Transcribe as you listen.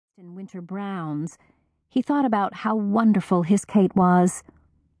in winter browns, he thought about how wonderful his Kate was.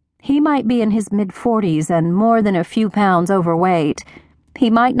 He might be in his mid-40s and more than a few pounds overweight.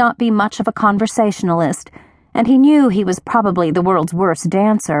 He might not be much of a conversationalist, and he knew he was probably the world's worst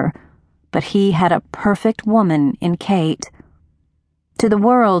dancer, but he had a perfect woman in Kate. To the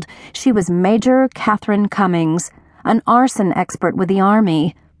world, she was Major Catherine Cummings, an arson expert with the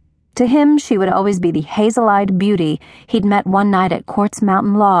Army. To him, she would always be the hazel-eyed beauty he'd met one night at Quartz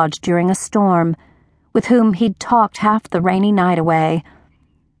Mountain Lodge during a storm, with whom he'd talked half the rainy night away.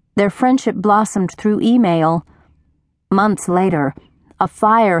 Their friendship blossomed through email. Months later, a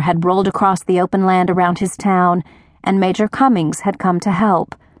fire had rolled across the open land around his town, and Major Cummings had come to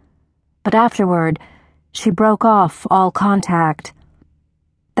help. But afterward, she broke off all contact.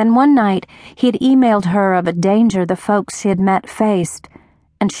 Then one night, he had emailed her of a danger the folks she had met faced,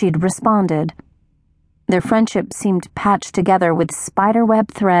 and she'd responded. Their friendship seemed patched together with spiderweb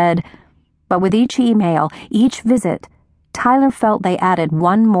thread, but with each email, each visit, Tyler felt they added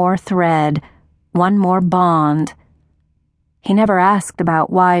one more thread, one more bond. He never asked about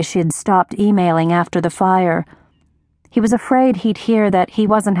why she had stopped emailing after the fire. He was afraid he'd hear that he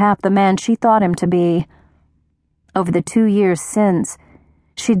wasn't half the man she thought him to be. Over the 2 years since,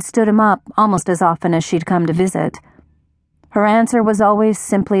 she'd stood him up almost as often as she'd come to visit. Her answer was always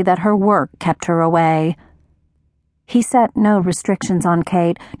simply that her work kept her away. He set no restrictions on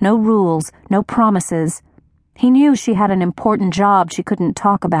Kate, no rules, no promises. He knew she had an important job she couldn't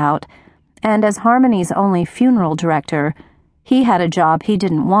talk about, and as Harmony's only funeral director, he had a job he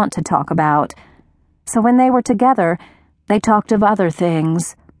didn't want to talk about. So when they were together, they talked of other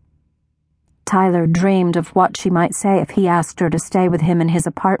things. Tyler dreamed of what she might say if he asked her to stay with him in his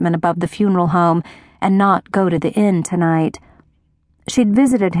apartment above the funeral home and not go to the inn tonight. She'd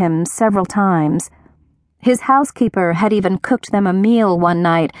visited him several times. His housekeeper had even cooked them a meal one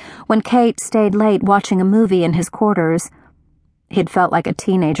night when Kate stayed late watching a movie in his quarters. He'd felt like a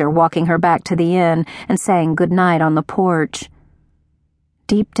teenager walking her back to the inn and saying goodnight on the porch.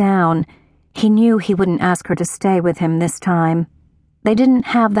 Deep down, he knew he wouldn't ask her to stay with him this time. They didn't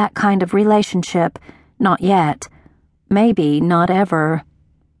have that kind of relationship, not yet. Maybe not ever.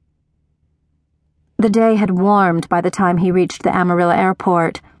 The day had warmed by the time he reached the Amarillo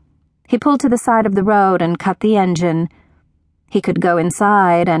airport. He pulled to the side of the road and cut the engine. He could go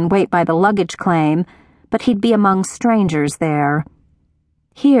inside and wait by the luggage claim, but he'd be among strangers there.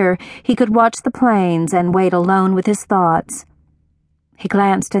 Here, he could watch the planes and wait alone with his thoughts. He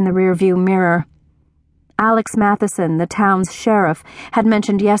glanced in the rearview mirror. Alex Matheson, the town's sheriff, had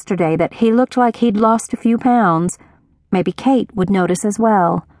mentioned yesterday that he looked like he'd lost a few pounds. Maybe Kate would notice as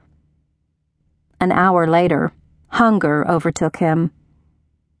well. An hour later, hunger overtook him.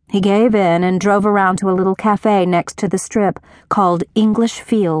 He gave in and drove around to a little cafe next to the strip called English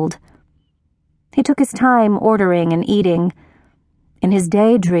Field. He took his time ordering and eating. In his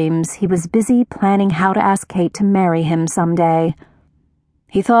daydreams, he was busy planning how to ask Kate to marry him someday.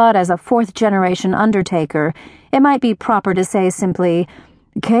 He thought as a fourth-generation undertaker, it might be proper to say simply,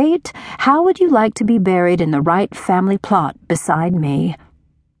 "Kate, how would you like to be buried in the right family plot beside me?"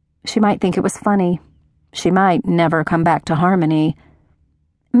 She might think it was funny. She might never come back to Harmony.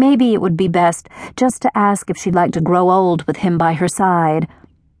 Maybe it would be best just to ask if she'd like to grow old with him by her side.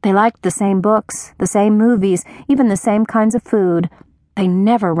 They liked the same books, the same movies, even the same kinds of food. They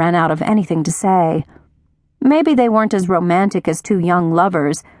never ran out of anything to say. Maybe they weren't as romantic as two young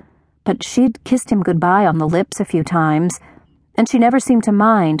lovers, but she'd kissed him goodbye on the lips a few times, and she never seemed to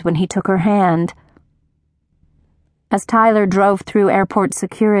mind when he took her hand. As Tyler drove through airport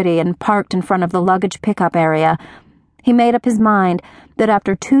security and parked in front of the luggage pickup area, he made up his mind that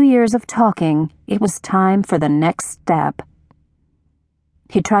after 2 years of talking, it was time for the next step.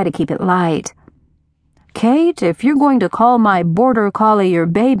 He tried to keep it light. "Kate, if you're going to call my border collie your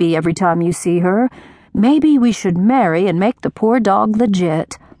baby every time you see her, maybe we should marry and make the poor dog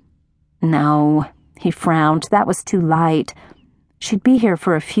legit." No, he frowned. That was too light. She'd be here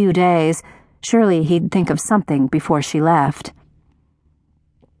for a few days. Surely he'd think of something before she left.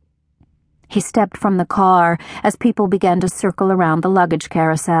 He stepped from the car as people began to circle around the luggage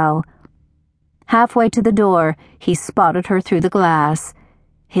carousel. Halfway to the door, he spotted her through the glass.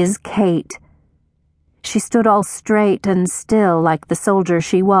 His Kate. She stood all straight and still like the soldier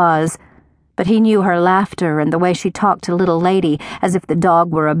she was, but he knew her laughter and the way she talked to little lady as if the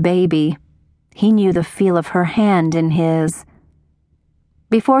dog were a baby. He knew the feel of her hand in his.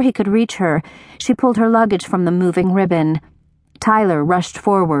 Before he could reach her, she pulled her luggage from the moving ribbon. Tyler rushed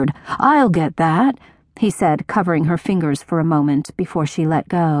forward. "I'll get that," he said, covering her fingers for a moment before she let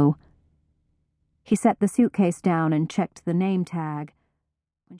go. He set the suitcase down and checked the name tag.